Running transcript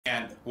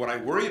what I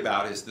worry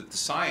about is that the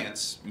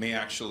science may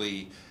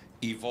actually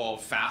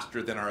evolve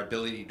faster than our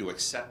ability to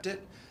accept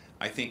it.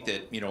 I think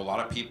that a lot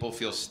of people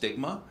feel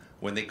stigma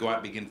when they go out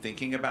and begin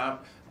thinking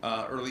about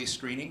early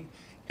screening.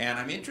 And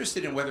I'm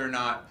interested in whether or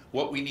not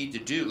what we need to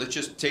do, let's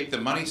just take the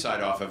money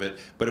side off of it,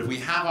 but if we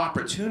have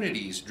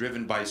opportunities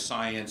driven by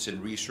science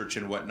and research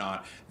and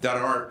whatnot that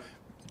are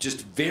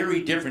just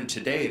very different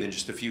today than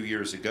just a few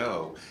years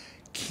ago,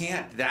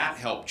 can't that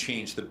help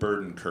change the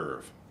burden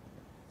curve?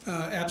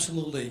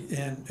 Absolutely.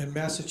 And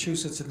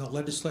Massachusetts in the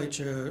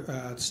legislature,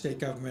 the state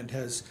government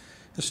has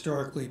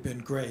historically been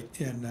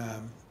great in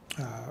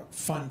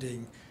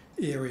funding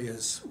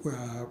areas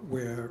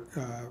where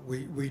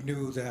we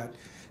knew that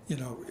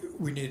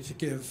we needed to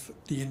give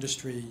the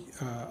industry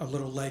a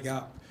little leg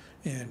up,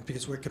 and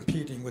because we're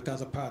competing with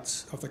other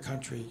parts of the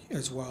country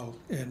as well,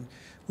 and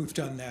we've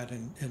done that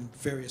in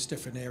various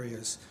different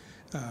areas.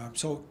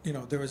 So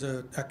there is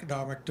an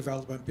economic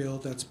development bill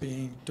that's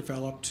being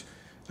developed.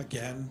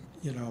 Again,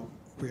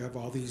 we have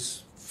all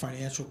these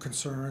financial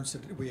concerns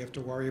that we have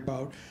to worry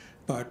about,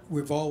 but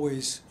we've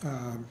always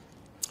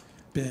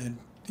been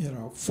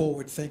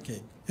forward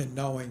thinking and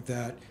knowing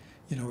that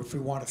if we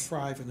want to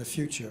thrive in the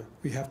future,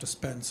 we have to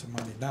spend some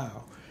money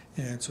now.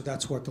 And so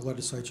that's what the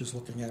legislature is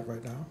looking at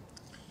right now.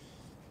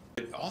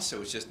 But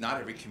also, it's just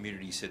not every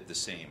community is hit the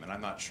same, and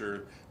I'm not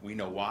sure we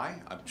know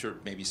why. I'm sure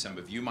maybe some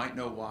of you might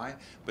know why,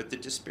 but the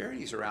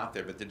disparities are out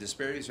there.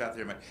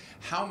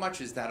 How much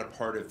is that a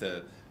part of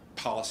the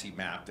policy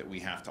map that we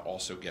have to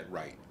also get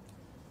right?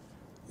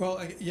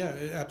 Well, yeah,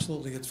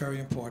 absolutely. It's very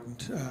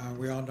important.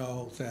 We all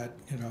know that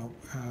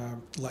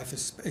life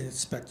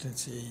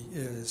expectancy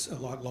is a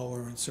lot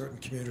lower in certain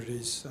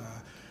communities,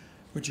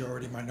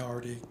 majority,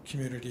 minority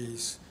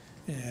communities,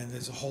 and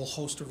there's a whole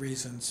host of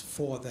reasons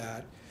for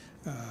that.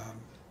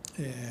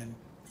 And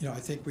I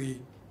think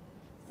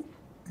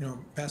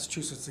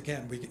Massachusetts,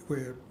 again,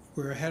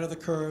 we're ahead of the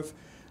curve.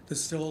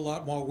 There's still a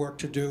lot more work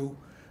to do,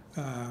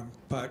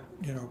 but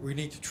we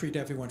need to treat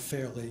everyone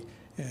fairly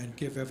and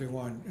give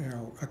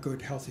everyone a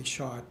good, healthy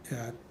shot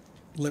at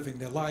living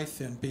their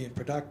life and being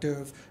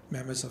productive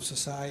members of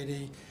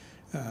society.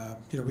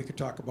 We could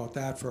talk about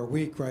that for a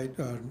week, right?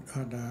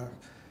 On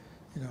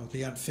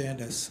the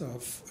unfairness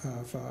of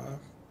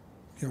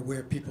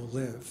where people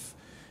live,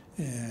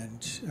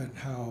 and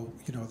how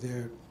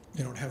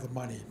they don't have the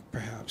money,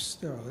 perhaps,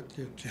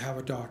 to have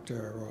a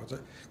doctor, or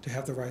to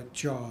have the right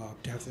job,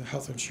 to have the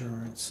health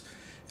insurance,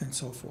 and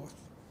so forth.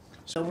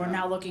 So we're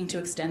now looking to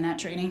extend that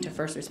training to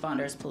first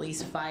responders,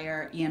 police,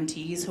 fire,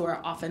 EMTs, who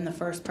are often the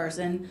first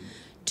person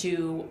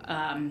to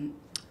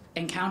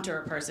encounter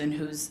a person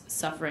who's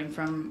suffering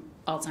from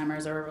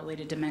Alzheimer's or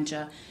related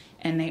dementia,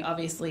 and they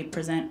obviously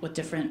present with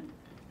different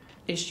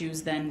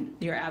issues than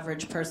your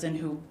average person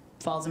who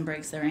falls and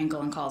breaks their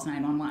ankle and calls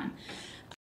 911.